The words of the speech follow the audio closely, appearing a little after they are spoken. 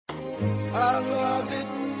I love it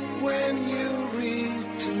when you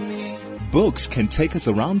read to me. Books can take us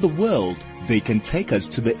around the world. They can take us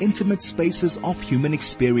to the intimate spaces of human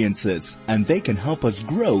experiences, and they can help us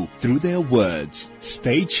grow through their words.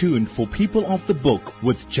 Stay tuned for People of the Book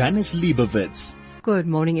with Janice Leibovitz. Good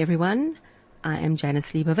morning, everyone. I am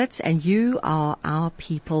Janice Leibovitz, and you are our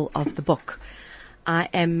People of the Book. I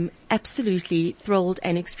am absolutely thrilled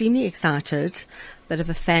and extremely excited, bit of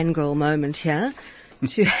a fangirl moment here,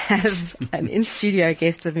 to have an in-studio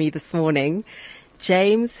guest with me this morning,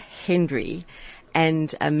 James Hendry.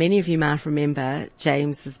 And many of you might remember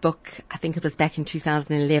James's book. I think it was back in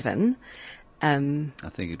 2011. I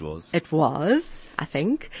think it was. It was, I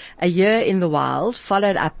think. A Year in the Wild,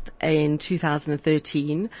 followed up in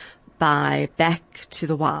 2013 by Back to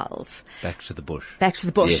the Wild. Back to the Bush. Back to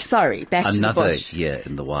the Bush, yes. sorry. Back to the Bush. Another Year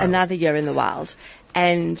in the Wild. Another Year in the Wild.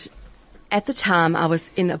 And at the time I was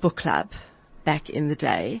in a book club back in the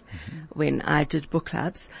day when I did book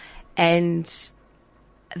clubs, and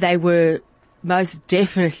they were most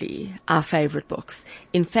definitely our favorite books.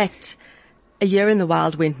 In fact, A Year in the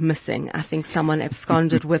Wild went missing. I think someone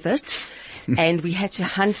absconded with it, and we had to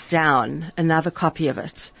hunt down another copy of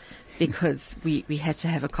it because we had to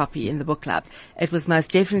have a copy in the book club. It was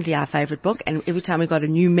most definitely our favorite book, and every time we got a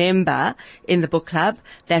new member in the book club,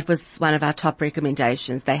 that was one of our top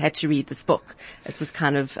recommendations. They had to read this book. It was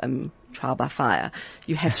kind of trial by fire.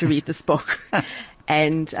 You had to read this book.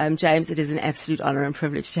 And James, it is an absolute honor and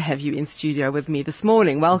privilege to have you in studio with me this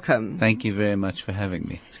morning. Welcome. Thank you very much for having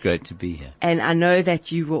me. It's great to be here. And I know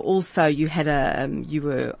that you were also, you had you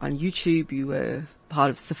were on YouTube, you were part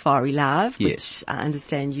of Safari Live, Yes. which I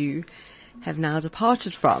understand you have now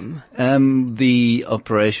departed from. The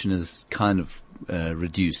operation is kind of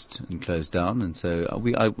reduced and closed down, and so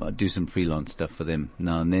I do some freelance stuff for them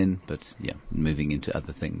now and then, but yeah, moving into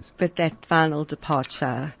other things. But that final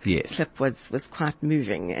departure Yes. clip was quite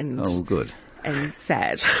moving and Oh, good. and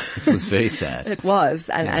sad. It was very sad. It was,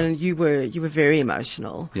 and, Yeah. and you were very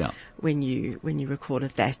emotional. Yeah. When you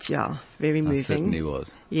recorded that, yeah, very moving. I certainly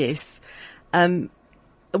was. Yes.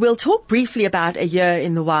 We'll talk briefly about A Year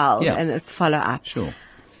in the Wild Yeah. and its follow-up. Sure.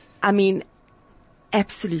 I mean,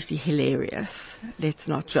 absolutely hilarious. Let's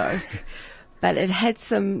not joke. But it had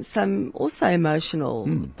some also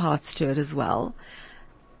emotional parts to it as well.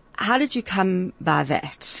 How did you come by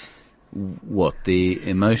that? What, the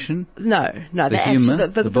emotion? No, The humour?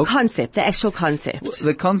 the The book? concept, the actual concept.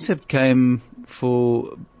 The concept came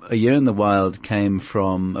for A Year in the Wild came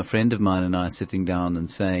from a friend of mine and I sitting down and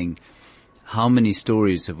saying, how many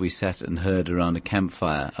stories have we sat and heard around a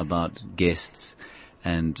campfire about guests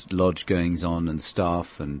and lodge goings on and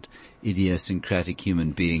staff and idiosyncratic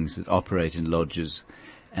human beings that operate in lodges,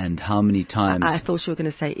 and how many times... I thought you were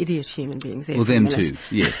going to say idiot human beings there. Well, for a them minute. too,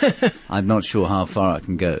 yes. I'm not sure how far I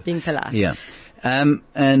can go. Being polite. Yeah.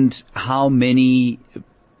 And how many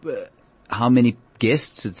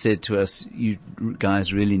guests had said to us, you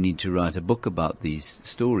guys really need to write a book about these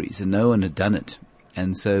stories, and no one had done it.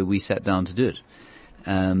 And so we sat down to do it.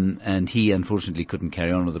 And he unfortunately couldn't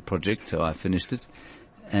carry on with the project, so I finished it.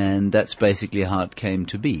 And that's basically how it came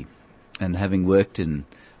to be. And having worked in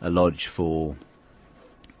a lodge for,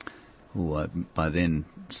 by then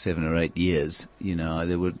 7 or 8 years,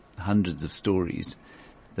 there were hundreds of stories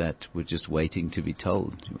that were just waiting to be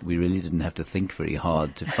told. We really didn't have to think very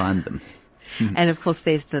hard to find them. And of course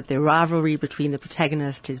there's the rivalry between the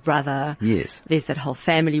protagonist, his brother. Yes. There's that whole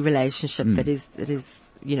family relationship that is,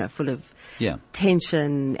 full of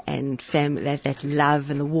tension and that love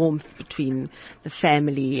and the warmth between the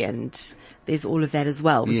family, and there's all of that as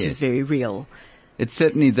well, which is very real. It's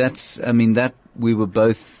certainly that we were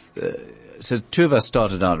both, so two of us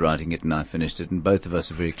started out writing it and I finished it, and both of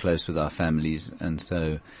us are very close with our families, and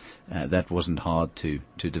so that wasn't hard to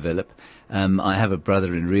develop. I have a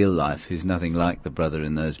brother in real life who's nothing like the brother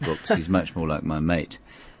in those books. He's much more like my mate.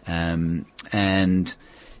 And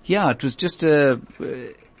yeah, it was just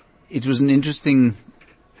it was an interesting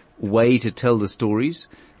way to tell the stories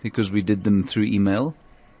because we did them through email.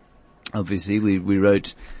 Obviously,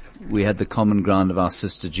 we had the common ground of our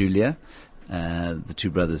sister Julia, the two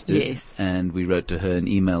brothers did. Yes. And we wrote to her in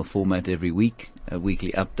email format every week, a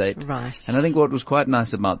weekly update. Right. And I think what was quite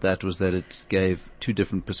nice about that was that it gave two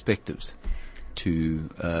different perspectives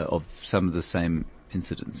of some of the same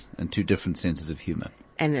incidents and two different senses of humor.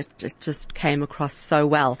 And it just came across so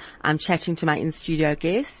well. I'm chatting to my in-studio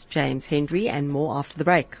guest, James Hendry, and more after the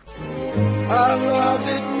break. I love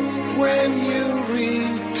it when you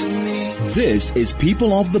read to me. This is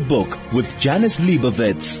People of the Book with Janice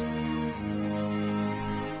Leibovitz.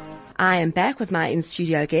 I am back with my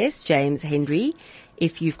in-studio guest, James Hendry.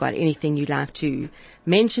 If you've got anything you'd like to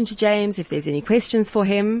mention to James, if there's any questions for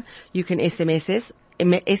him, you can SMS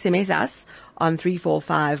us on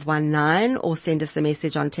 34519 or send us a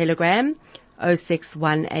message on Telegram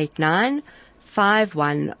 06189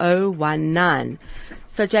 51019.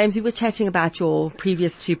 So James, we were chatting about your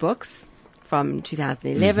previous 2 books from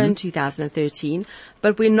 2011, 2013,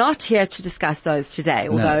 but we're not here to discuss those today,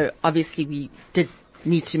 although obviously we did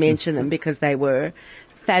need to mention them because they were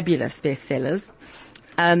fabulous bestsellers.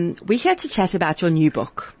 We're here to chat about your new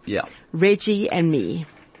book. Yeah. Reggie and Me.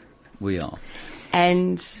 We are.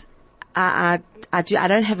 And I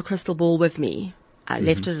don't have a crystal ball with me. I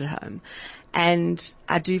left it at home. And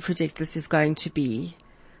I do predict this is going to be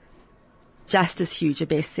just as huge a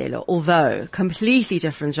bestseller, although completely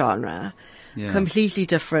different genre, completely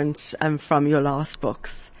different from your last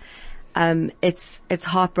books. It's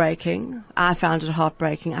heartbreaking. I found it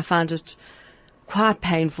heartbreaking. I found it quite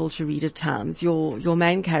painful to read at times. Your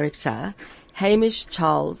main character, Hamish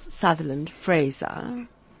Charles Sutherland Fraser,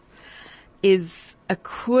 is a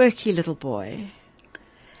quirky little boy.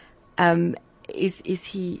 Is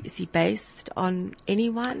he based on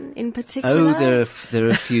anyone in particular? Oh, there are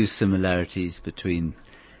a few similarities between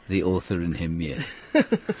the author and him, yes.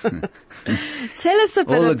 Tell us a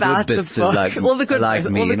bit about the book. All the good bits,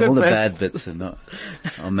 me, and all the bad bits bits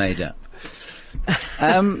are made up.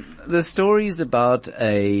 The story is about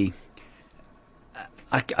I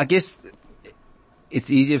guess it's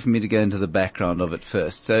easier for me to go into the background of it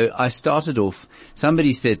first. So I started off,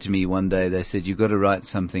 somebody said to me one day, they said, you've got to write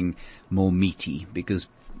something more meaty because,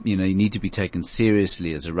 you need to be taken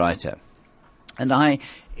seriously as a writer. And I'd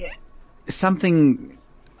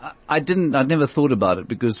never thought about it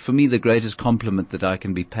because for me the greatest compliment that I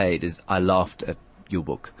can be paid is I laughed at your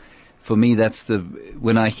book. For me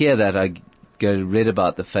when I hear that I go red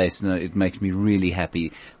about the face and it makes me really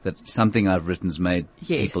happy that something I've written's made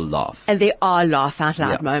people laugh. And there are laugh out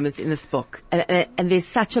loud moments in this book. And there's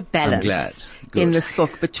such a balance in this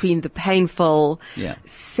book between the painful,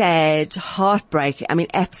 sad, heartbreaking,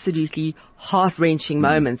 absolutely heart-wrenching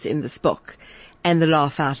moments in this book and the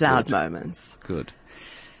laugh out loud moments. Good.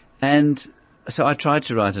 And so I tried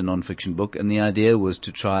to write a non-fiction book, and the idea was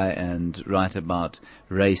to try and write about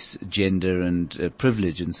race, gender, and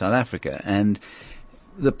privilege in South Africa. And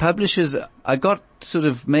the publishers, I got sort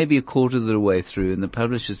of maybe a quarter of the way through, and the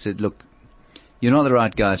publishers said, look, you're not the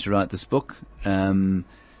right guy to write this book. You're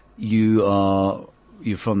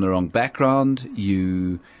from the wrong background.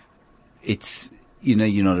 You're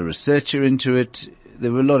not a researcher into it.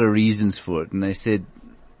 There were a lot of reasons for it, and they said,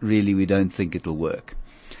 really, we don't think it'll work.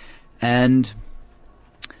 And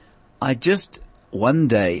I just, one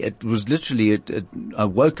day, it was literally, I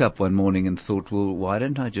woke up one morning and thought, well, why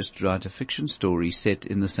don't I just write a fiction story set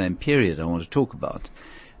in the same period I want to talk about?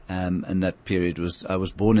 And that period I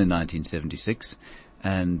was born in 1976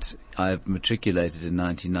 and I matriculated in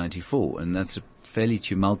 1994, and that's a fairly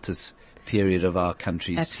tumultuous period of our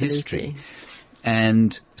country's history.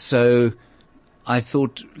 And so I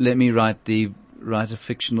thought, let me write a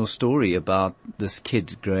fictional story about this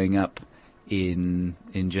kid growing up in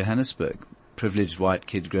Johannesburg, privileged white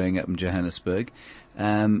kid growing up in Johannesburg.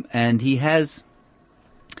 And he's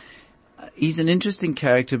an interesting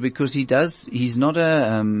character because he's not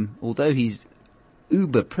although he's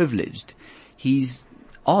uber privileged, he's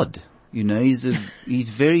odd, he's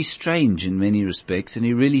very strange in many respects, and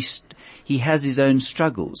he has his own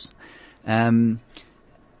struggles. And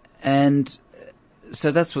so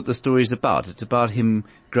that's what the story is about. It's about him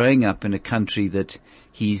growing up in a country that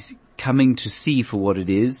he's coming to see for what it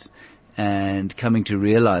is and coming to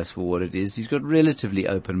realize for what it is. He's got relatively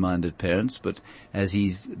open-minded parents, but as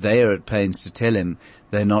they are at pains to tell him,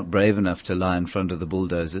 they're not brave enough to lie in front of the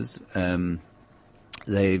bulldozers.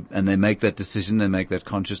 They make that decision, they make that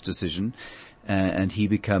conscious decision, and he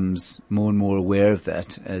becomes more and more aware of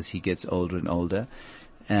that as he gets older and older.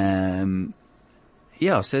 So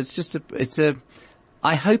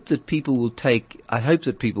I hope that people will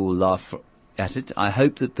laugh at it. I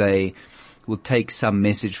hope that they will take some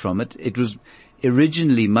message from it. It was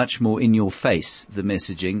originally much more in your face, the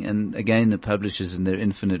messaging, and again the publishers in their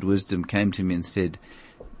infinite wisdom came to me and said,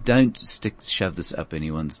 don't shove this up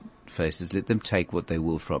anyone's faces. Let them take what they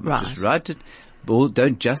will from it. Right. Just write it.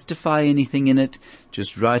 Don't justify anything in it.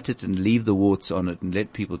 Just write it and leave the warts on it and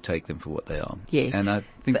let people take them for what they are. Yes. And I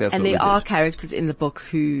think that's what we did. And there are characters in the book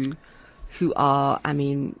who are,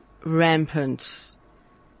 rampant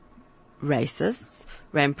racists,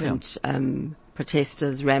 rampant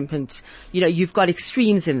protesters, rampant, you've got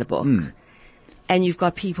extremes in the book. And you've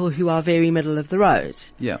got people who are very middle of the road.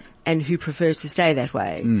 Yeah. And who prefer to stay that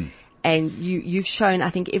way. And you've shown, I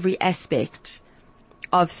think, every aspect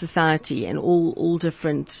of society and all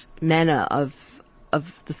different manner of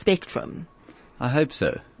the spectrum. I hope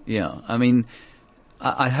so. Yeah. I mean,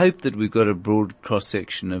 I hope that we've got a broad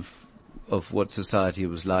cross-section of what society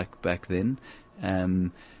was like back then.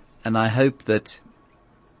 And I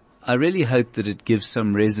really hope that it gives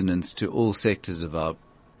some resonance to all sectors of our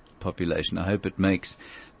population. I hope it makes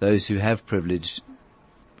those who have privilege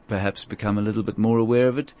perhaps become a little bit more aware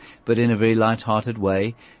of it, but in a very light-hearted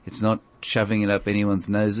way. It's not shoving it up anyone's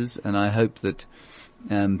noses. And I hope that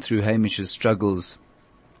through Hamish's struggles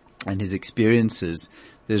and his experiences,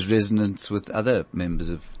 there's resonance with other members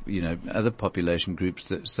of, other population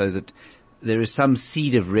groups, so that there is some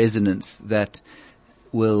seed of resonance that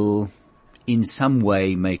will in some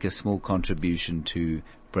way make a small contribution to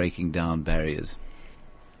breaking down barriers.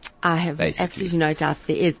 I have basically absolutely no doubt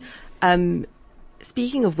there is.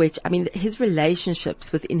 Speaking of which, I mean, his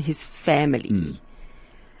relationships within his family,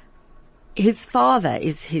 his father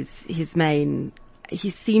is his main,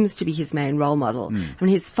 he seems to be his main role model. I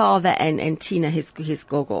mean, his father and Tina, his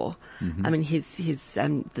gogo. I mean,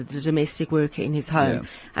 the domestic worker in his home. Yeah.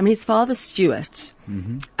 I mean, his father, Stuart,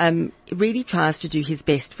 really tries to do his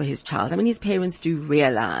best for his child. I mean, his parents do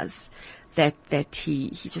realize that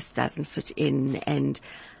he just doesn't fit in, and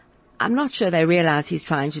I'm not sure they realize he's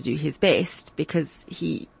trying to do his best, because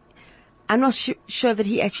I'm not sure that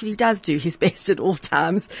he actually does do his best at all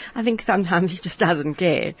times. I think sometimes he just doesn't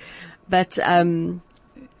care. But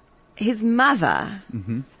his mother,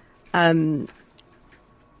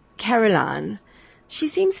 Caroline, she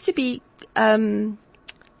seems to be not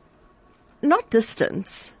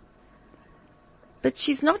distant, but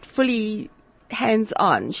she's not fully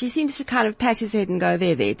hands-on. She seems to kind of pat his head and go,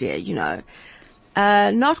 there, dear,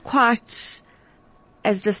 not quite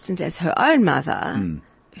as distant as her own mother,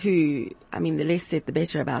 who, I mean, the less said the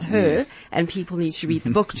better about her, and people need to read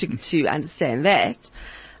the book to understand that.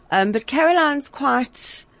 But Caroline's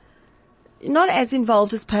quite not as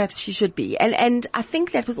involved as perhaps she should be. And I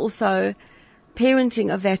think that was also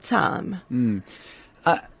parenting of that time.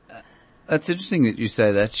 That's interesting that you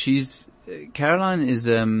say that. Caroline is,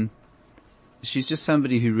 she's just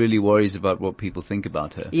somebody who really worries about what people think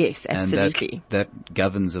about her. Yes, absolutely. And that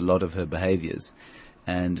governs a lot of her behaviors,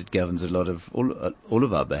 and it governs a lot of all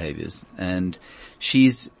of our behaviors. And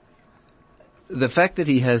the fact that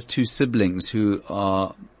he has two siblings who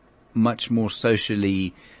are much more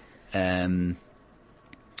socially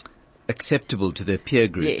acceptable to their peer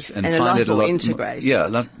groups, yes, and find it a lot more integrated. Yeah,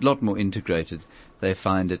 a lot more integrated. They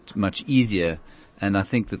find it much easier. And I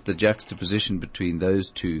think that the juxtaposition between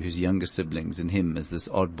those two, his younger siblings, and him as this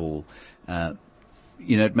oddball, it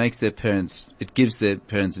gives their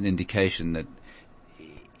parents an indication that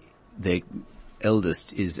their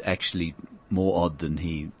eldest is actually more odd than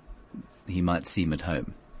he might seem at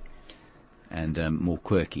home, and more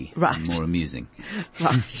quirky, right, and more amusing.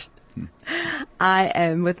 Right. I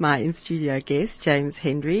am with my in-studio guest, James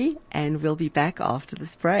Hendry, and we'll be back after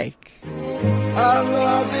this break. I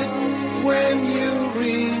love it when you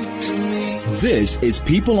read to me. This is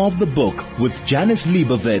People of the Book with Janice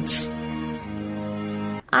Liebowitz.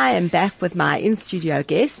 I am back with my in-studio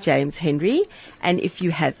guest, James Hendry, and if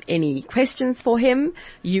you have any questions for him,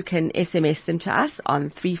 you can SMS them to us on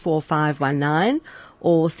 34519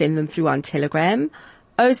 or send them through on Telegram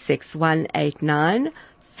 06189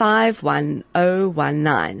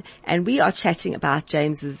 51019. And we are chatting about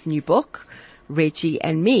James's new book, Reggie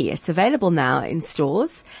and Me. It's available now in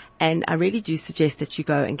stores, and I really do suggest that you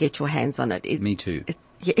go and get your hands on it. Me too.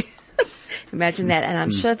 Yeah. Imagine that, and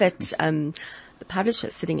I'm sure that the publisher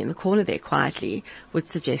sitting in the corner there quietly would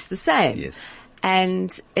suggest the same. Yes.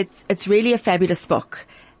 And it's really a fabulous book.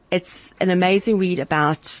 It's an amazing read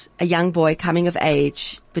about a young boy coming of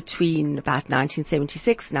age between about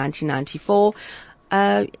 1976, 1994.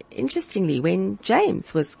 Interestingly, when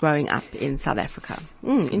James was growing up in South Africa.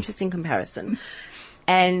 Interesting comparison.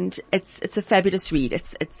 And it's a fabulous read.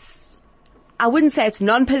 It's, I wouldn't say it's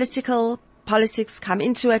non-political. Politics come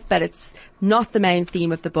into it, but it's not the main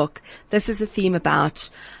theme of the book. This is a theme about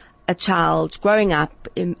a child growing up.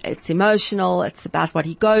 It's emotional. It's about what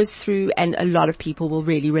he goes through, and a lot of people will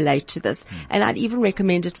really relate to this. And I'd even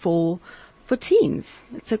recommend it for teens.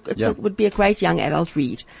 It would be a great young adult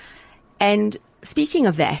read. And speaking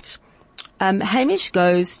of that, Hamish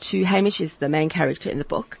is the main character in the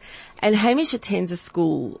book, and Hamish attends a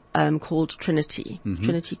school called Trinity,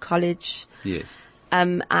 Trinity College. Yes.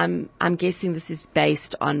 I'm guessing this is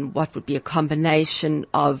based on what would be a combination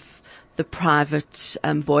of the private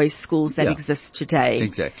boys' schools that exist today.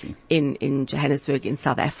 Exactly. In Johannesburg, in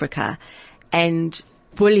South Africa. And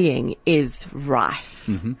bullying is rife.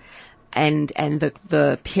 and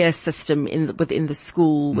the peer system within the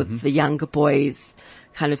school with the younger boys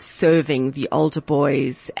kind of serving the older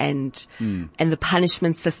boys and the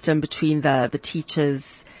punishment system between the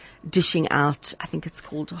teachers dishing out, I think it's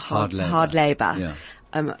called hard labor. Yeah.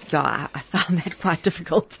 I found that quite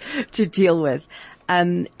difficult to deal with.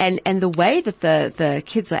 And the way that the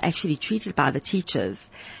kids are actually treated by the teachers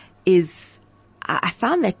is, I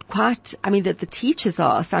found that that the teachers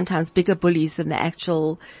are sometimes bigger bullies than the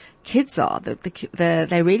actual kids are.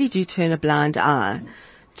 They really do turn a blind eye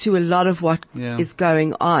to a lot of what is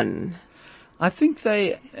going on. I think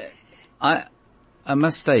I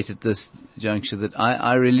must state at this juncture that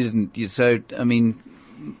I really didn't,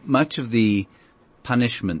 much of the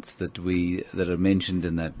punishments that are mentioned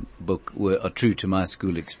in that book are true to my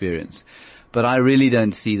school experience. But I really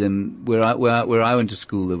don't see them, where I went to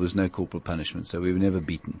school, there was no corporal punishment, so we were never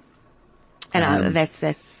beaten. And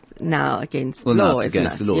that's now against law, law, it's isn't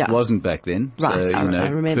against it? the law. Yeah. It wasn't back then. Right, so, I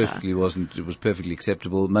remember. It was perfectly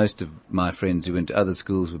acceptable. Most of my friends who went to other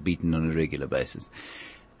schools were beaten on a regular basis.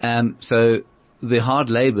 So the hard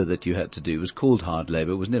labor that you had to do was called hard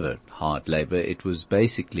labor. It was never hard labor. It was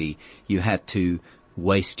basically you had to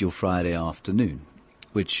waste your Friday afternoon,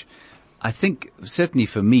 which I think, certainly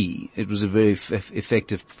for me, it was a very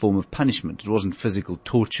effective form of punishment. It wasn't physical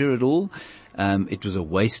torture at all. It was a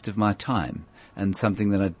waste of my time and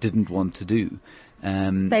something that I didn't want to do.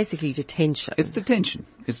 It's basically detention. It's detention.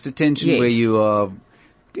 It's detention Yes. where you are,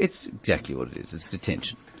 it's exactly what it is. It's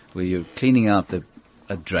detention where you're cleaning out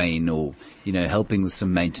a drain or, helping with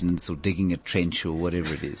some maintenance or digging a trench or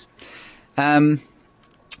whatever it is.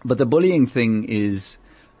 But the bullying thing is,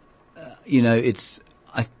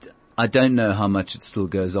 I don't know how much it still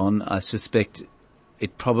goes on. I suspect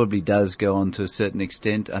it probably does go on to a certain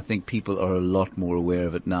extent. I think people are a lot more aware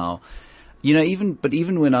of it now.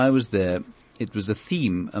 Even when I was there, it was a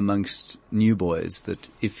theme amongst new boys that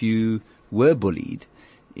if you were bullied,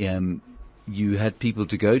 you had people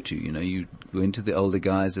to go to. You went to the older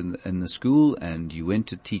guys in the school and you went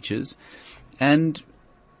to teachers, and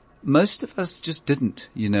most of us just didn't.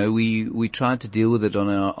 We tried to deal with it on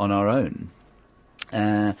our own.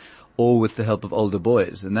 Or with the help of older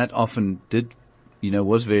boys. And that often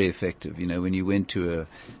was very effective. When you went to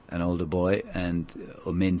an older boy and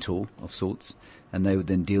a mentor of sorts, and they would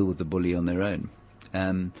then deal with the bully on their own.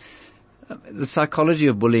 The psychology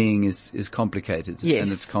of bullying is complicated. Yes.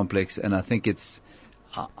 And it's complex. And I think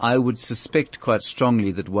I would suspect quite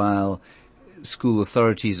strongly that while school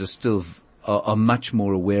authorities are much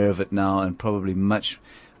more aware of it now and probably much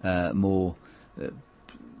more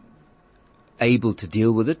able to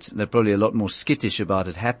deal with it. They're probably a lot more skittish about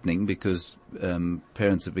it happening because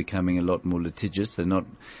parents are becoming a lot more litigious. They're not.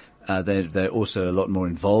 They're also a lot more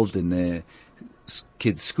involved in their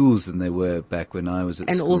kids' schools than they were back when I was at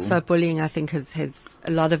school. And also bullying, I think, has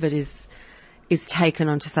a lot of it is taken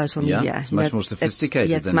onto social media. Yeah, it's much more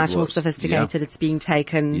sophisticated. It's much more sophisticated. Yeah. It's being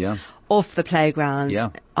taken off the playground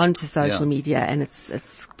onto social media, and it's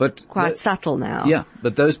quite subtle now. Yeah,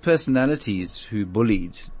 but those personalities who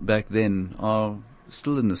bullied back then are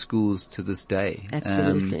still in the schools to this day.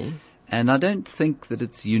 Absolutely. And I don't think that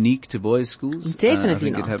it's unique to boys' schools. Definitely I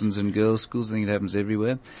think not. It happens in girls' schools. I think it happens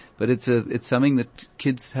everywhere. But it's something that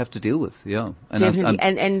kids have to deal with. Yeah, and definitely.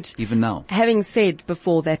 And even now, having said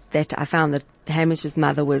before that I found that Hamish's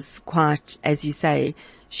mother was quite, as you say,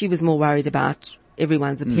 she was more worried about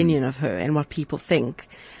everyone's opinion of her and what people think,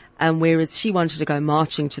 whereas she wanted to go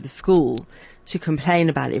marching to the school to complain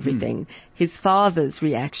about everything. His father's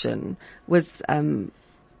reaction was, I'm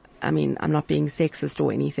not being sexist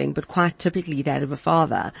or anything, but quite typically that of a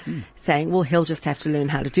father saying, well, he'll just have to learn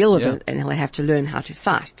how to deal with it and he'll have to learn how to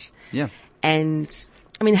fight. Yeah. And,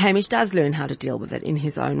 Hamish does learn how to deal with it in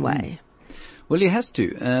his own way. Well, he has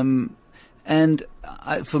to.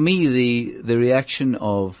 For me, the reaction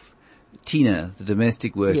of Tina, the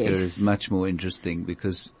domestic worker, is much more interesting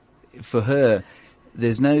because for her,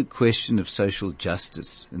 there's no question of social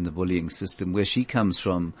justice in the bullying system. Where she comes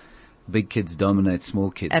from, big kids dominate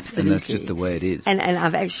small kids. Absolutely. And that's just the way it is. And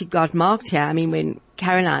I've actually got marked here. When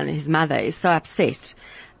Caroline, his mother, is so upset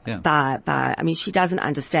by, she doesn't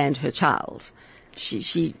understand her child.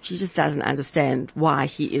 She just doesn't understand why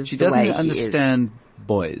he is the way he is. She doesn't understand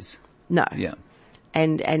boys. No. Yeah.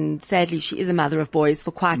 And sadly she is a mother of boys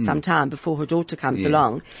for quite some time before her daughter comes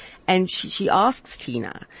along. And she asks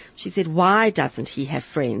Tina, she said, why doesn't he have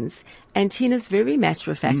friends? And Tina's very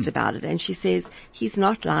matter of fact about it. And she says, he's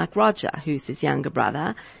not like Roger, who's his younger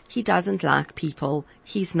brother. He doesn't like people.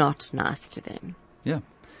 He's not nice to them. Yeah.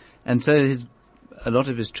 And so a lot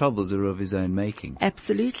of his troubles are of his own making.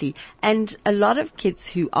 Absolutely. And a lot of kids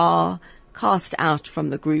who are cast out from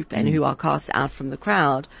the group and who are cast out from the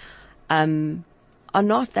crowd, they're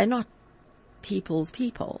not people's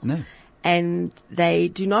people. No. And they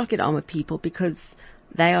do not get on with people because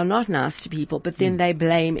they are not nice to people, but then they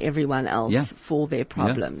blame everyone else for their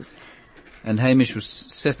problems. Yeah. And Hamish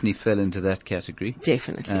certainly fell into that category.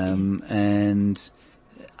 Definitely. And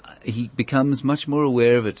he becomes much more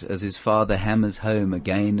aware of it as his father hammers home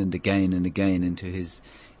again and again and again into his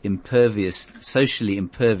socially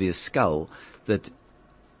impervious skull that,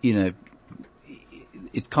 it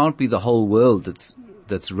can't be the whole world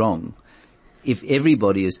that's wrong. If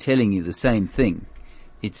everybody is telling you the same thing,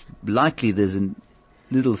 it's likely there's a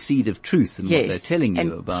little seed of truth in what they're telling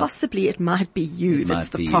you about. Possibly it might be you that's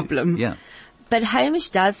the problem. Yeah. But Hamish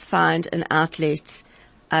does find an outlet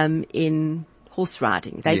in horse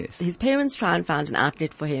riding. His parents try and find an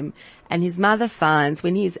outlet for him, and his mother finds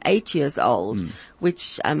when he's 8 years old,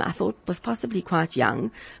 which I thought was possibly quite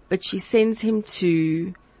young, but she sends him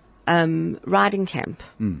to riding camp.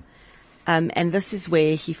 And this is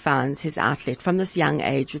where he finds his outlet from this young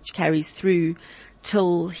age, which carries through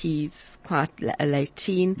till he's quite a late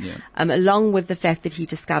teen, along with the fact that he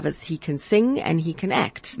discovers he can sing and he can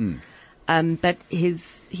act. But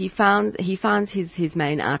he finds his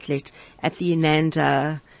main outlet at the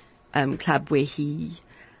Inanda club where he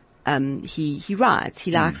rides.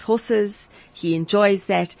 He likes horses. He enjoys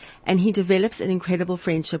that, and he develops an incredible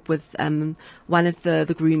friendship with one of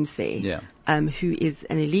the grooms there, who is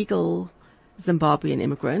an illegal Zimbabwean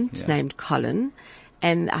immigrant named Colin.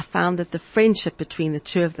 And I found that the friendship between the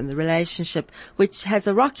two of them, the relationship, which has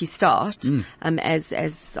a rocky start, as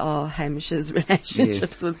are Hamish's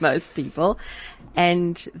relationships with most people,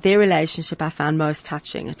 and their relationship I found most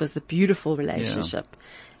touching. It was a beautiful relationship,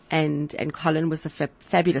 and Colin was a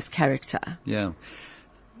fabulous character. Yeah,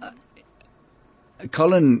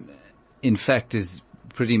 Colin, in fact, is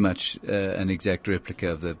pretty much an exact replica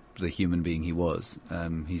of the human being he was.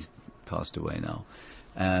 He's passed away now,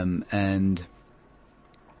 and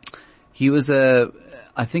he was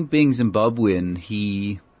I think being Zimbabwean,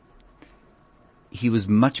 he was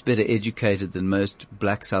much better educated than most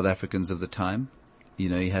black South Africans of the time.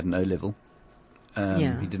 He had an O-level. He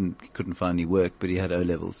couldn't find any work, but he had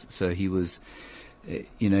O-levels. So he was,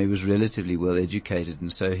 he was relatively well educated.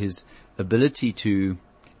 And so his ability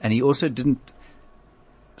and he also didn't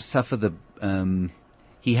suffer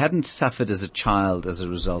he hadn't suffered as a child as a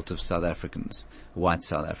result of white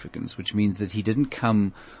South Africans, which means that he didn't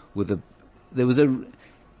come with there was a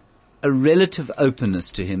relative openness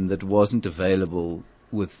to him that wasn't available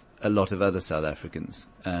with a lot of other South Africans,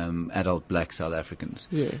 adult black South Africans.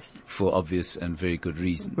 Yes. For obvious and very good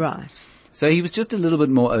reasons. Right. So he was just a little bit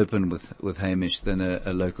more open with Hamish than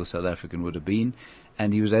a local South African would have been,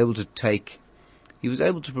 and he was able to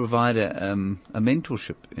provide a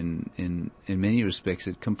mentorship in many respects,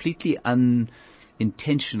 a completely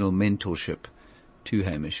unintentional mentorship to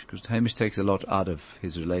Hamish, because Hamish takes a lot out of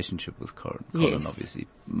his relationship with Colin. Colin, obviously,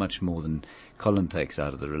 much more than Colin takes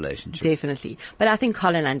out of the relationship. Definitely. But I think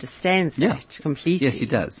Colin understands that completely. Yes, he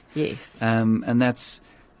does. Yes. And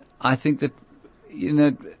I think that,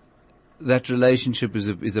 that relationship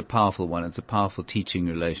is a powerful one. It's a powerful teaching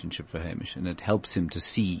relationship for Hamish, and it helps him to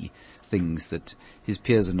see things that his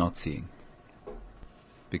peers are not seeing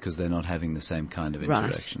because they're not having the same kind of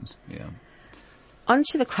interactions. Right. Yeah. On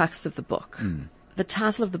to the crux of the book. The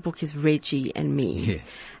title of the book is Reggie and Me. Yes.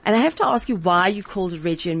 And I have to ask you why you called it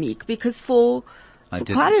Reggie and Me, because you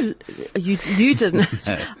didn't.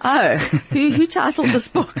 No. Oh, who titled this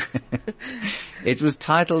book? It was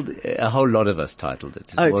titled, a whole lot of us titled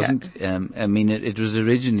it. It wasn't, it was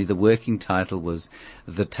originally, the working title was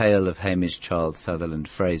The Tale of Hamish Charles Sutherland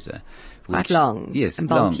Fraser. Quite long. Yes, and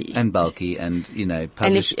bulky. And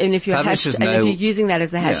if you're using that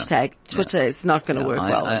as a hashtag, Twitter is not going to work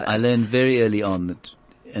well. I learned very early on that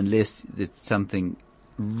unless it's something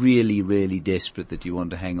really, really desperate that you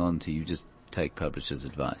want to hang on to, you just take publishers'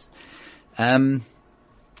 advice.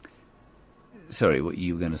 Sorry, what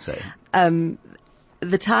you were going to say?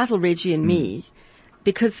 The title Reggie and Me,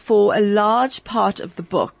 because for a large part of the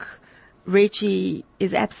book, Reggie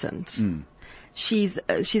is absent. She's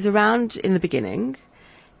around in the beginning,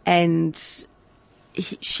 and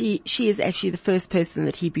she is actually the first person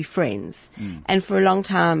that he befriends. And for a long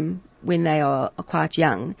time, when they are quite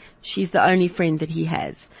young, she's the only friend that he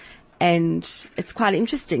has. And it's quite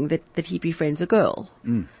interesting that he befriends a girl,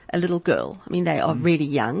 a little girl. I mean, they are really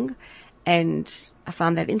young, and I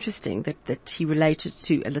found that interesting that he related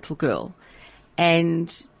to a little girl.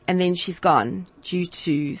 And then she's gone due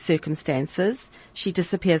to circumstances. She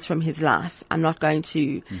disappears from his life. I'm not going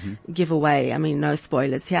to give away, no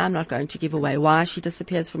spoilers here. I'm not going to give away why she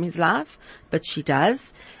disappears from his life, but she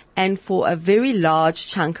does. And for a very large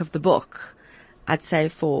chunk of the book, I'd say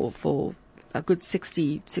for a good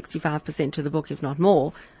 65% of the book, if not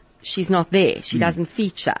more, she's not there. She doesn't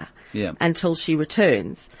feature until she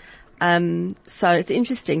returns. So it's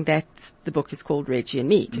interesting that the book is called Reggie and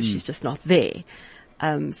Me, because she's just not there.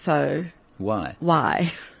 So why?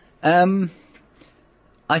 Why?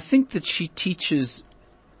 I think that she teaches.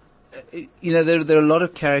 There are a lot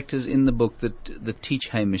of characters in the book that teach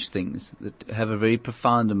Hamish things that have a very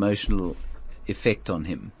profound emotional effect on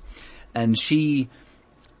him, and the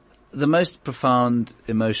most profound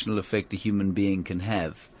emotional effect a human being can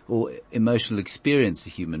have, or emotional experience a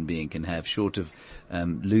human being can have, short of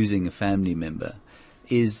losing a family member,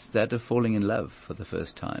 is that of falling in love for the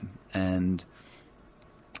first time. And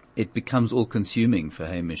it becomes all-consuming for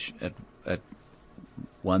Hamish at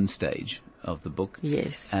one stage of the book.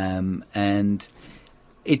 Yes. And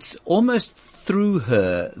it's almost through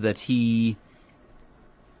her that he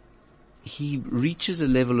reaches a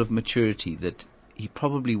level of maturity that he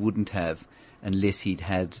probably wouldn't have unless he'd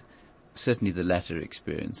had certainly the latter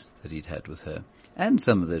experience that he'd had with her, and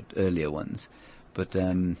some of the earlier ones. But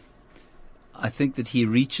I think that he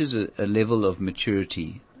reaches a level of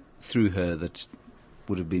maturity through her that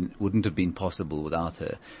wouldn't have been possible without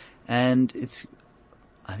her. And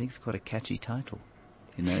I think it's quite a catchy title.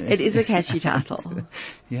 It is a catchy title.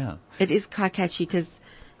 Yeah. It is quite catchy, because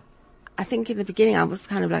I think in the beginning I was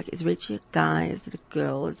kind of like, is Reggie a guy? Is it a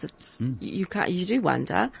girl? Is it, you do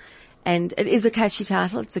wonder. And it is a catchy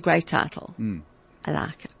title. It's a great title. I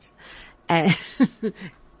like it. And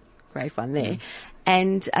great one there.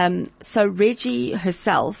 And, so Reggie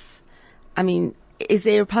herself, is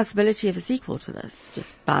there a possibility of a sequel to this,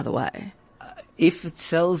 just by the way? If it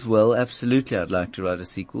sells well, absolutely, I'd like to write a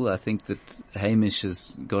sequel. I think that Hamish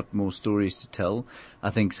has got more stories to tell. I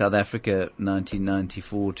think South Africa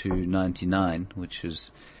 1994 to 99, which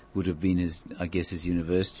would have been his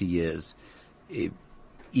university years,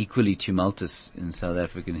 equally tumultuous in South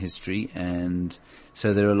African history. And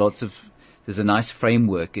so there's a nice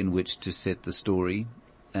framework in which to set the story,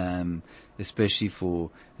 especially for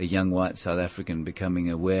a young white South African becoming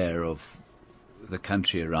aware of the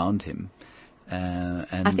country around him. And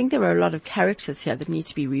I think there are a lot of characters here that need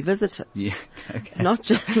to be revisited. Yeah, okay. Not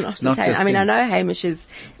just Hamish. I know Hamish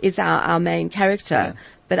is our main character,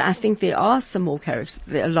 but I think there are some more characters.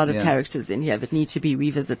 There are a lot of characters in here that need to be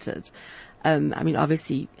revisited.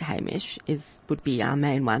 Obviously Hamish would be our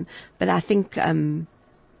main one, but I think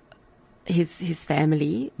his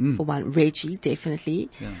family, for one, Reggie definitely.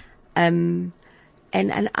 Yeah. And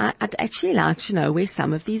I'd actually like to know where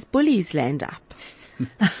some of these bullies land up.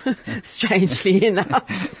 Strangely enough.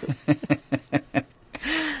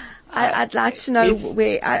 I'd like to know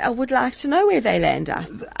I would like to know where they land up.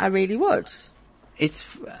 I really would.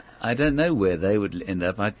 I don't know where they would end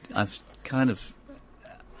up. I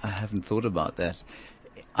haven't thought about that.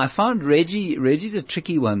 I found Reggie's a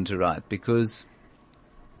tricky one to write, because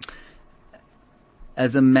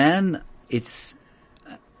as a man,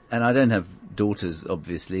 and I don't have daughters,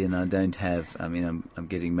 obviously, and I don't have, I'm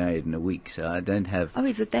getting married in a week, so I don't have. Oh,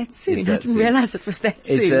 is it that soon? I didn't realize it was that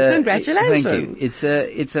soon. Congratulations. Thank you.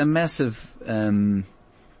 It's a massive,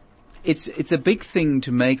 it's a big thing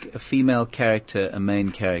to make a female character a main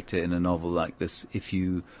character in a novel like this if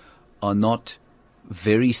you are not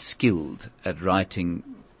very skilled at writing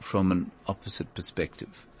from an opposite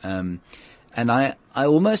perspective. And I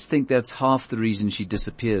almost think that's half the reason she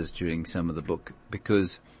disappears during some of the book,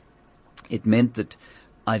 because it meant that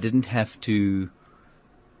I didn't have to,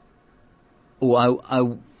 or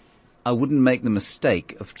I wouldn't make the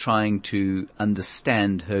mistake of trying to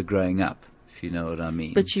understand her growing up, if you know what I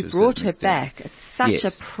mean. But you brought her back. It's such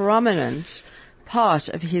a prominent part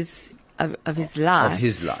of his life. Of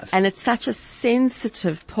his life. And it's such a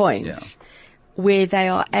sensitive point where they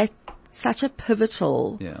are at such a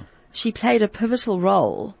pivotal, she played a pivotal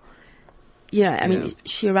role.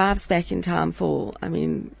 She arrives back in time for,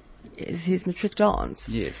 his matric dance.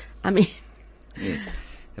 Yes. Yes.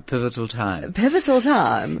 A pivotal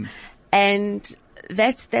time. And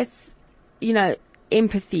that's,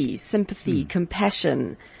 empathy, sympathy,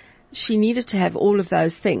 compassion. She needed to have all of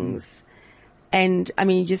those things. And,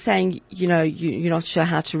 you're saying, you're not sure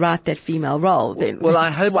how to write that female role. Then, well, I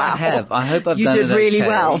hope I have. I hope I've done it. You did really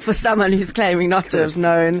well for someone who's claiming not to have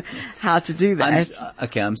known how to do that.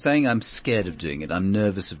 I'm saying I'm scared of doing it. I'm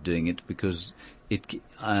nervous of doing it, because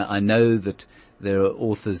I know that there are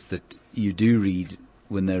authors that you do read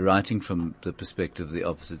when they're writing from the perspective of the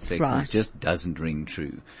opposite sex, Right. it just doesn't ring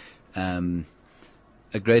true.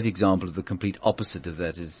 A great example of the complete opposite of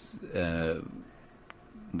that is,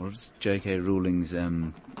 what's J.K. Rowling's,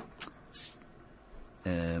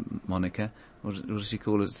 Monica? What does she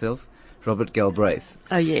call herself? Robert Galbraith.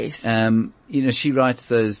 Oh, yes. She writes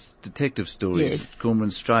those detective stories, Yes.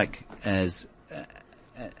 Cormoran Strike,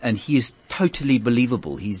 and he is totally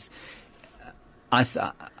believable.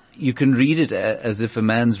 You can read it as if a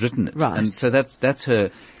man's written it. Right. And so that's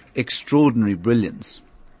her extraordinary brilliance.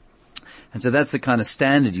 And so that's the kind of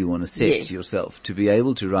standard you want to set Yes. yourself, to be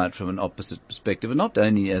able to write from an opposite perspective, and not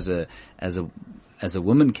only as a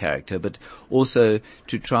woman character, but also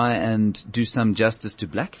to try and do some justice to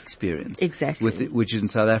black experience. Exactly. Which in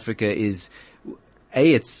South Africa is,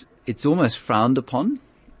 it's almost frowned upon,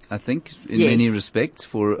 I think, in Yes. many respects,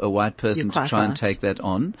 for a white person You're to quite try and right. take that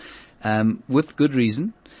on, with good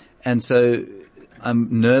reason. And so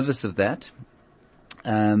I'm nervous of that.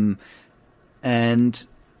 And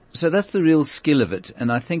so that's the real skill of it.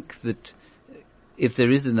 And I think that if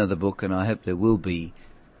there is another book, and I hope there will be,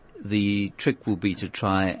 the trick will be to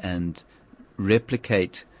try and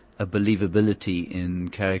replicate a believability in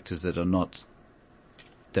characters that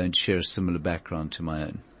don't share a similar background to my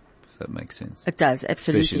own. If that makes sense. It does,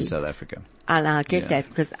 absolutely. Especially in South Africa. And I get Yeah. that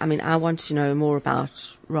because, I want to know more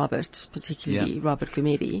about Robert, particularly Yeah. Robert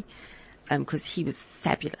Gumede, because he was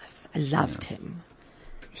fabulous. I loved him.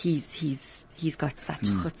 He's got such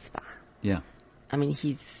chutzpah. Yeah.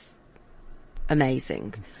 He's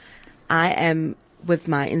amazing. I am with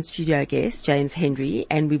my in-studio guest, James Hendry,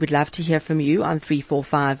 and we would love to hear from you on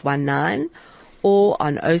 34519 or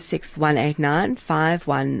on 06189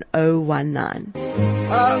 51019.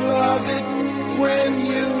 I love it when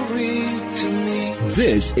you read to me.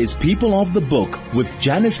 This is People of the Book with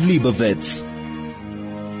Janice Liebowitz.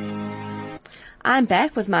 I'm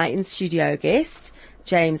back with my in-studio guest,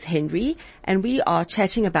 James Hendry, and we are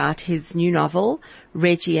chatting about his new novel,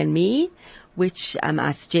 Reggie and Me, which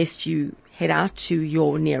I suggest you head out to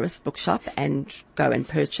your nearest bookshop and go and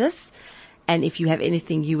purchase. And if you have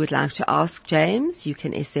anything you would like to ask James, you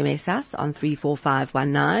can SMS us on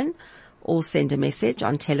 34519 or send a message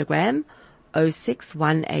on Telegram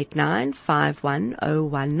 06189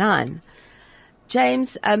 51019.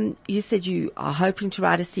 James, you said you are hoping to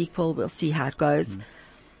write a sequel. We'll see how it goes.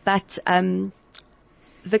 But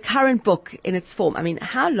the current book in its form,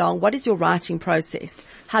 what is your writing process?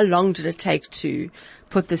 How long did it take to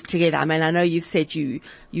put this together? I know you said you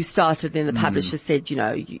started, then the publisher said,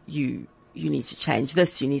 you need to change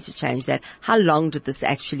this, you need to change that. How long did this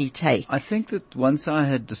actually take? I think that once I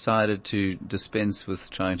had decided to dispense with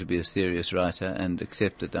trying to be a serious writer and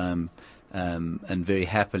accept that and very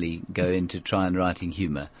happily go into try and writing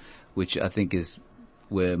humor, which I think is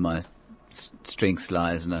where my strength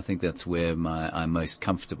lies, and I think that's where I'm most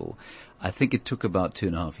comfortable. I think it took about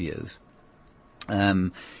 2.5 years.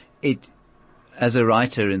 As a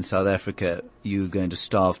writer in South Africa, you're going to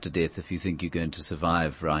starve to death if you think you're going to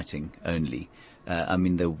survive writing only. There are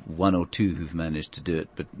one or two who've managed to do it,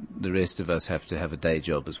 but the rest of us have to have a day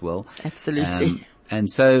job as well. Absolutely. And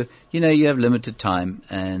so, you have limited time,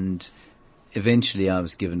 and eventually I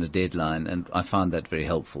was given a deadline, and I found that very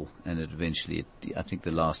helpful. And I think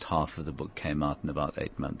the last half of the book came out in about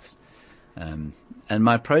 8 months. And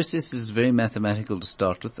my process is very mathematical to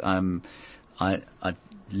start with. I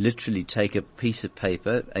literally take a piece of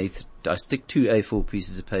paper, I stick 2 A4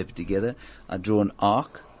 pieces of paper together. I draw an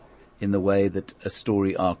arc in the way that a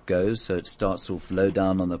story arc goes. So it starts off low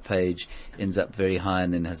down on the page, ends up very high,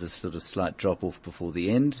 and then has a sort of slight drop off before the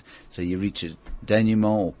end. So you reach a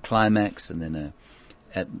denouement or climax, and then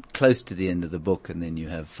close to the end of the book, and then you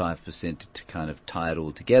have 5% to kind of tie it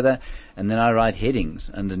all together. And then I write headings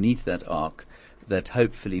underneath that arc that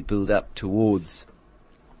hopefully build up towards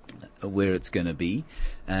where it's going to be.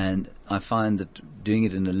 And I find that doing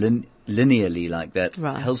it in a linearly like that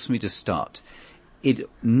helps me to start. It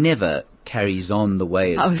never carries on the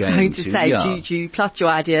way it's going to. I was going to say, do you plot your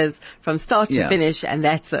ideas from start to finish, and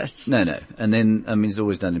that's it? No. And then, it's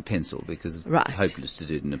always done in pencil, because Right. it's hopeless to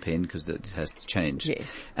do it in a pen because it has to change.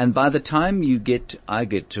 Yes. And by the time I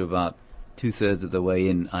get to about 2/3 of the way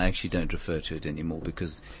in, I actually don't refer to it anymore,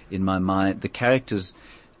 because in my mind, the characters,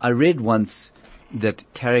 I read once that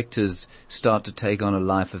characters start to take on a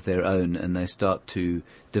life of their own, and they start to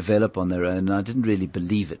develop on their own. And I didn't really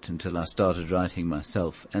believe it until I started writing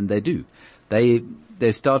myself. And they do. They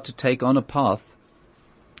start to take on a path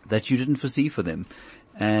that you didn't foresee for them.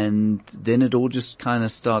 And then it all just kind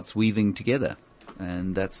of starts weaving together.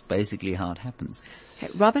 And that's basically how it happens.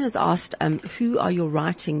 Okay, Robin has asked, who are your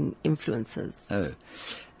writing influences?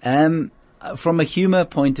 from a humor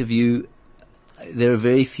point of view, there are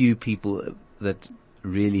very few people that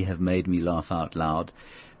really have made me laugh out loud.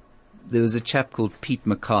 There was a chap called Pete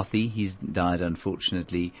McCarthy, he's died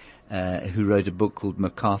unfortunately, who wrote a book called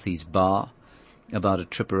McCarthy's Bar, about a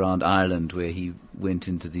trip around Ireland where he went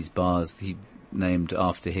into these bars he named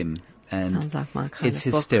after him. And sounds like my kind it's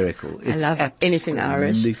of hysterical. book. It's I love anything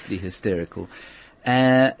Irish. Absolutely hysterical.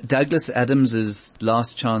 Douglas Adams's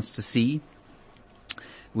Last Chance to See,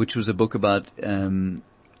 which was a book about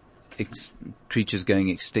creatures going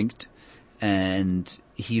extinct, and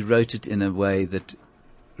he wrote it in a way that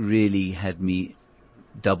really had me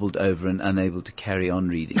doubled over and unable to carry on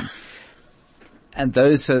reading. And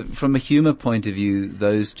those, from a humor point of view,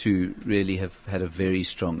 those two really have had a very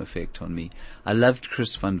strong effect on me. I loved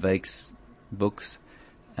Chris van Wyck's books,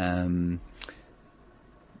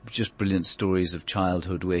 just brilliant stories of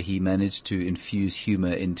childhood where he managed to infuse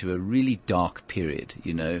humor into a really dark period,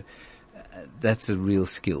 you know. That's a real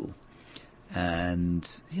skill. And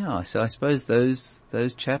yeah, so I suppose those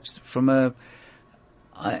chaps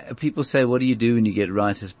people say, what do you do when you get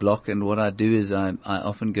writer's block? And what I do is I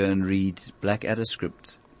often go and read Blackadder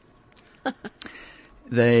scripts.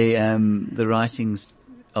 The writing's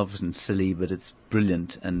often silly, but it's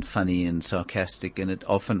brilliant and funny and sarcastic, and it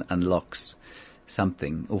often unlocks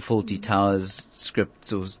something. Or Fawlty Towers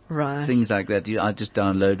scripts or things like that. I just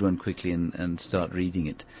download one quickly and start reading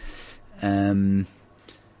it. I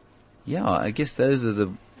guess those are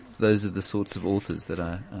the sorts of authors that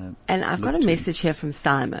I and I've got a message here from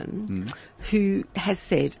Simon, who has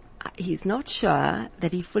said he's not sure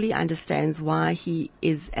that he fully understands why he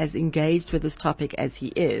is as engaged with this topic as he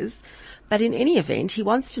is, but in any event, he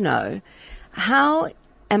wants to know, how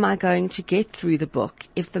am I going to get through the book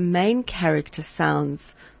if the main character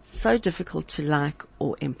sounds so difficult to like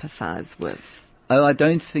or empathize with? Oh, I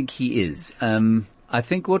don't think he is. I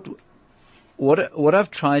think what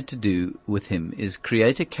I've tried to do with him is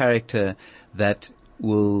create a character that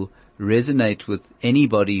will resonate with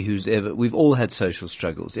anybody we've all had social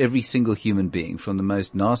struggles. Every single human being, from the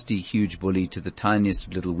most nasty, huge bully to the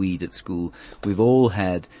tiniest little weed at school, we've all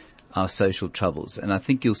had our social troubles. And I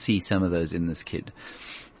think you'll see some of those in this kid.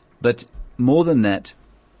 But more than that,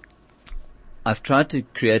 I've tried to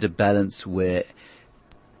create a balance where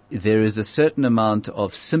there is a certain amount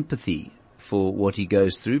of sympathy for what he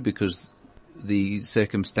goes through, because the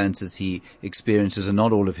circumstances he experiences are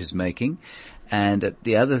not all of his making. And at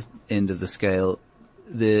the other end of the scale,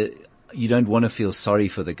 you don't want to feel sorry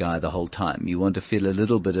for the guy the whole time. You want to feel a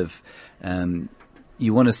little bit of,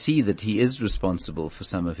 you want to see that he is responsible for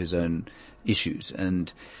some of his own issues,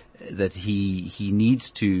 and that he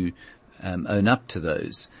needs to own up to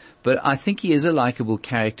those. But I think he is a likable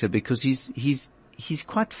character because he's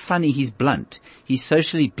quite funny. He's blunt. He's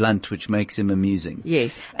socially blunt, which makes him amusing.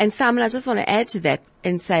 Yes. And Simon, I just want to add to that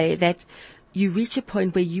and say that you reach a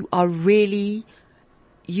point where you are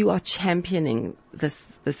championing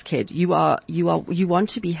this kid. You want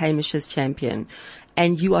to be Hamish's champion,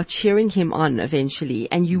 and you are cheering him on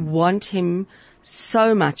eventually, and you want him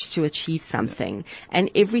so much to achieve something, and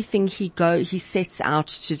everything he sets out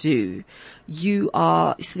to do, you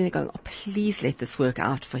are sitting there going, oh, please let this work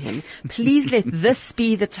out for him. Please let this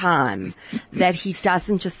be the time that he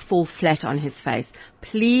doesn't just fall flat on his face.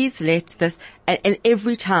 Please let this, and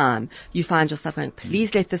every time you find yourself going,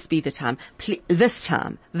 please let this be the time. This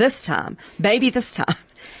time, baby, this time.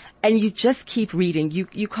 And you just keep reading.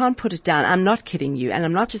 You can't put it down. I'm not kidding you. And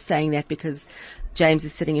I'm not just saying that because James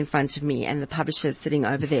is sitting in front of me and the publisher is sitting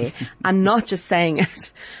over there. I'm not just saying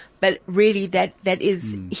it, but really that is,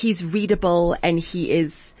 he's readable, and he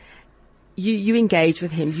is, you engage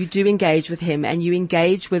with him. You do engage with him, and you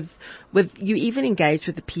engage with you even engage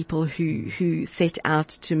with the people who set out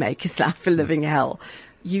to make his life a living hell.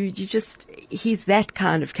 He's that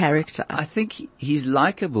kind of character. I think he's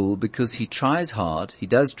likable because he tries hard. He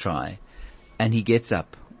does try, and he gets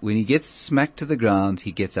up. When he gets smacked to the ground,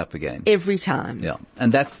 he gets up again. Every time. Yeah.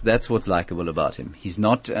 And that's what's likable about him. He's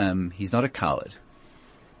not a coward.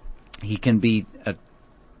 He can be a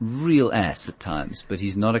real ass at times, but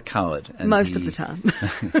he's not a coward. And most of the time.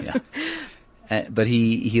 Yeah. But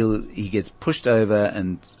he gets pushed over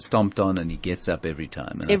and stomped on, and he gets up every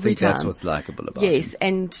time. And every I think time. That's what's likable about him. Yes,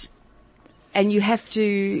 and you have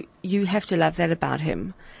to love that about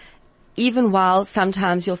him. Even while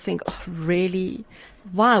sometimes you'll think, oh, really?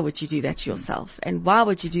 Why would you do that to yourself? And why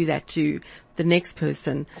would you do that to the next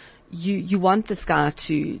person? You want this guy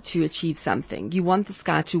to achieve something. You want this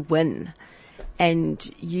guy to win. And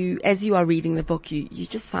as you are reading the book, you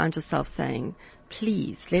just find yourself saying,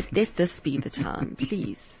 please, let this be the time,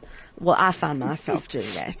 please. Well, I found myself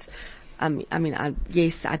doing that.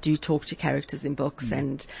 Yes, I do talk to characters in books,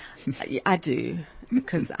 and I do,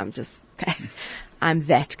 because I'm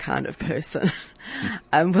that kind of person.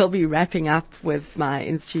 We'll be wrapping up with my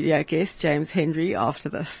in-studio guest, James Hendry, after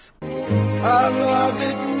this. I love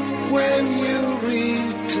it when you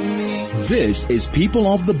read to me. This is People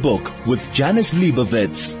of the Book with Janice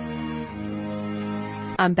Liebowitz.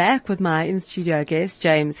 I'm back with my in-studio guest,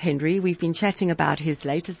 James Hendry. We've been chatting about his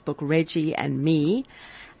latest book, Reggie and Me,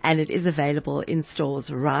 and it is available in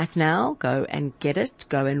stores right now. Go and get it.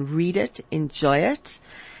 Go and read it. Enjoy it.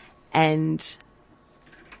 And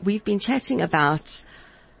we've been chatting about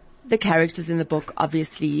the characters in the book,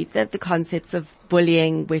 obviously, the concepts of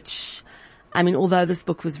bullying, which, although this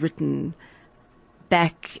book was written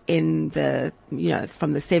back in the,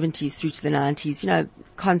 from the 70s through to the 90s,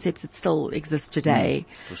 concepts that still exist today.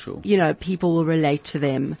 For sure. People will relate to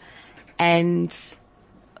them. And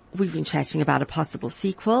we've been chatting about a possible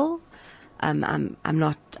sequel. I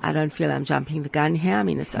don't feel I'm jumping the gun here.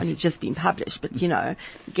 It's only just been published, but,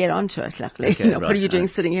 get onto it, luckily. Okay, what are you doing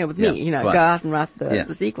sitting here with me? Go out and write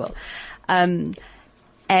the sequel.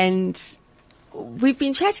 And we've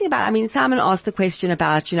been chatting about, Simon asked the question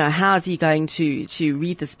about, how is he going to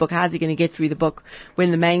read this book? How is he going to get through the book when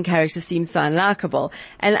the main character seems so unlikable?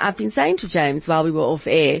 And I've been saying to James while we were off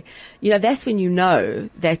air, that's when you know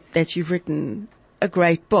that you've written a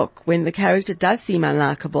great book, when the character does seem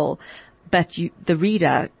unlikable, but the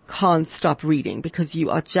reader can't stop reading because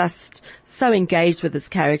you are just so engaged with this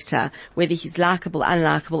character, whether he's likable,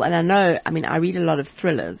 unlikable. And I know, I read a lot of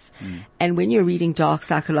thrillers, and when you're reading dark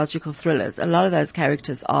psychological thrillers, a lot of those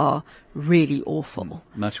characters are really awful.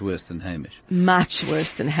 Much worse than Hamish. Much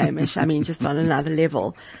worse than Hamish. Just on another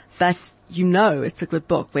level. But it's a good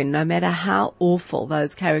book when no matter how awful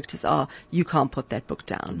those characters are, you can't put that book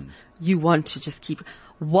down. You want to just keep,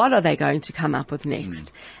 what are they going to come up with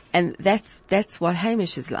next? And that's what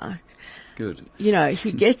Hamish is like. Good.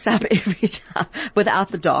 He gets up every time without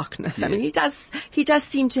the darkness. Yes. He does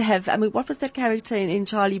seem to have, what was that character in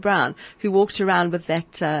Charlie Brown who walked around with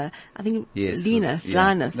that,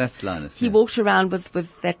 Linus. That's Linus. He walked around with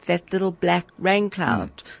that little black rain cloud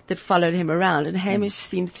that followed him around, and Hamish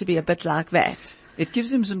seems to be a bit like that. It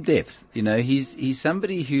gives him some depth. He's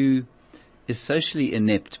somebody who is socially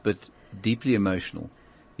inept but deeply emotional.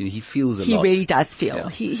 He feels a lot. He really does feel. Yeah.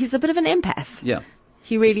 He's a bit of an empath. Yeah.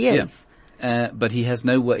 He really is. Yeah. But he has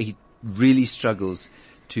no way, he really struggles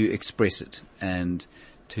to express it and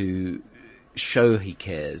to show he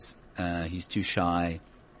cares. He's too shy.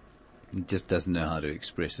 He just doesn't know how to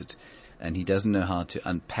express it. And he doesn't know how to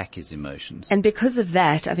unpack his emotions. And because of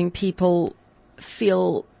that, I think people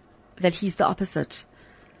feel that he's the opposite.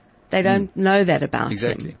 They don't know that about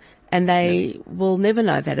him. And they will never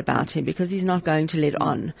know that about him because he's not going to let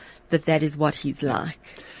on that is what he's like.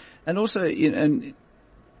 And also, and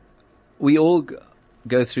we all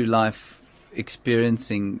go through life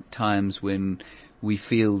experiencing times when we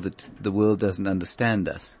feel that the world doesn't understand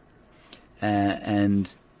us.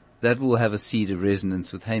 And that will have a seed of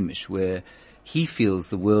resonance with Hamish, where he feels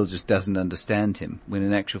the world just doesn't understand him, when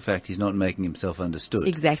in actual fact he's not making himself understood.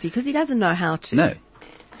 Exactly, because he doesn't know how to. No.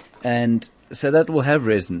 And so that will have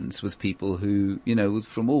resonance with people who,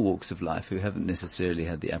 from all walks of life, who haven't necessarily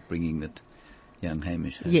had the upbringing that young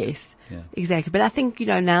Hamish has. Yes, exactly. But I think,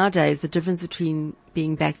 nowadays the difference between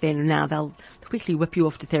being back then and now, they'll quickly whip you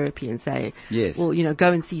off to therapy and say, yes, well,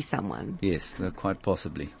 go and see someone. Yes, quite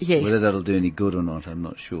possibly. Yes. Whether that'll do any good or not, I'm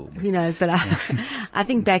not sure. Who knows? But I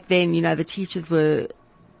think back then, the teachers were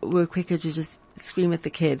quicker to just scream at the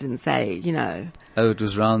kid and say, Oh, it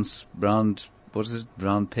was round, what is it?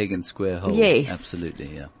 Round peg and square hole. Yes.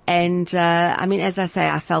 Absolutely, yeah. And, as I say,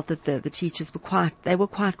 I felt that the teachers were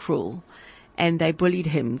quite cruel. And they bullied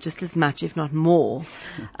him just as much, if not more,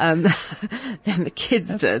 than the kids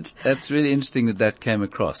did. That's really interesting that came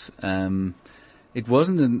across. It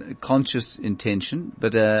wasn't a conscious intention,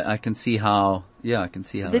 but I can see how. Yeah, I can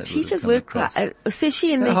see how the teachers were quite,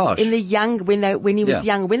 especially in the young when he was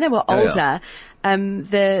young. When they were older,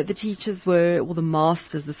 the teachers or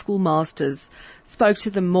the school masters spoke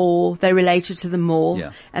to them more. They related to them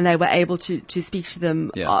more, and they were able to speak to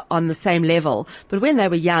them on the same level. But when they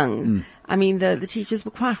were young, the teachers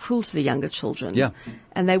were quite cruel to the younger children. Yeah,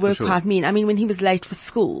 and they were quite mean. When he was late for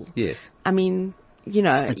school. Yes.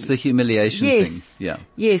 It's the humiliation thing. Yeah.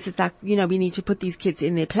 Yes, it's like, we need to put these kids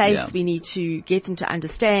in their place. Yeah. We need to get them to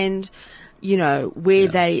understand, where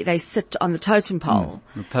they sit on the totem pole.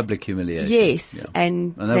 Public humiliation. Yes. Yeah.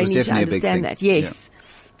 And they need to understand that. Yes.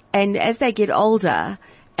 Yeah. And as they get older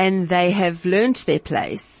and they have learnt their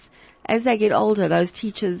place, as they get older, those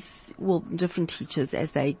teachers, different teachers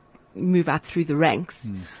as they move up through the ranks,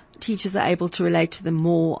 teachers are able to relate to them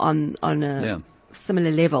more on a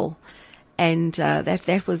similar level. And,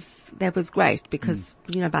 that was great because,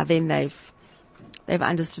 by then they've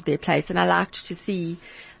understood their place. And I liked to see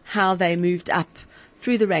how they moved up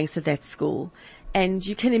through the ranks of that school. And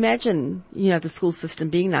you can imagine, the school system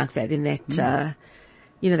being like that in that,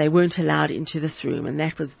 they weren't allowed into this room, and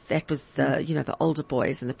that was the, the older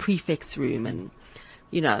boys and the prefect's room, and,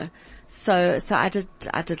 so I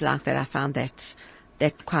did like that. I found that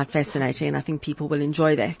quite fascinating, and I think people will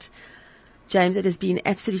enjoy that. James, it has been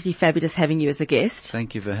absolutely fabulous having you as a guest.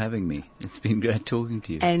 Thank you for having me. It's been great talking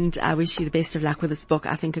to you. And I wish you the best of luck with this book.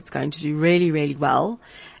 I think it's going to do really, really well.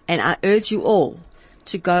 And I urge you all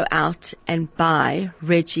to go out and buy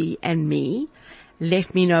Reggie and Me.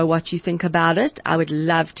 Let me know what you think about it. I would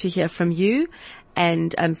love to hear from you.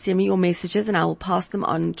 And send me your messages, and I will pass them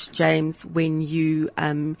on to James when you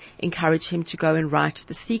encourage him to go and write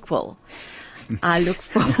the sequel. I look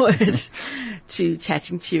forward to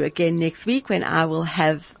chatting to you again next week when I will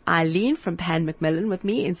have Eileen from Pan Macmillan with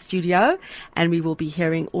me in studio, and we will be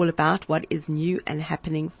hearing all about what is new and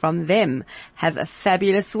happening from them. Have a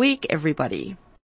fabulous week, everybody.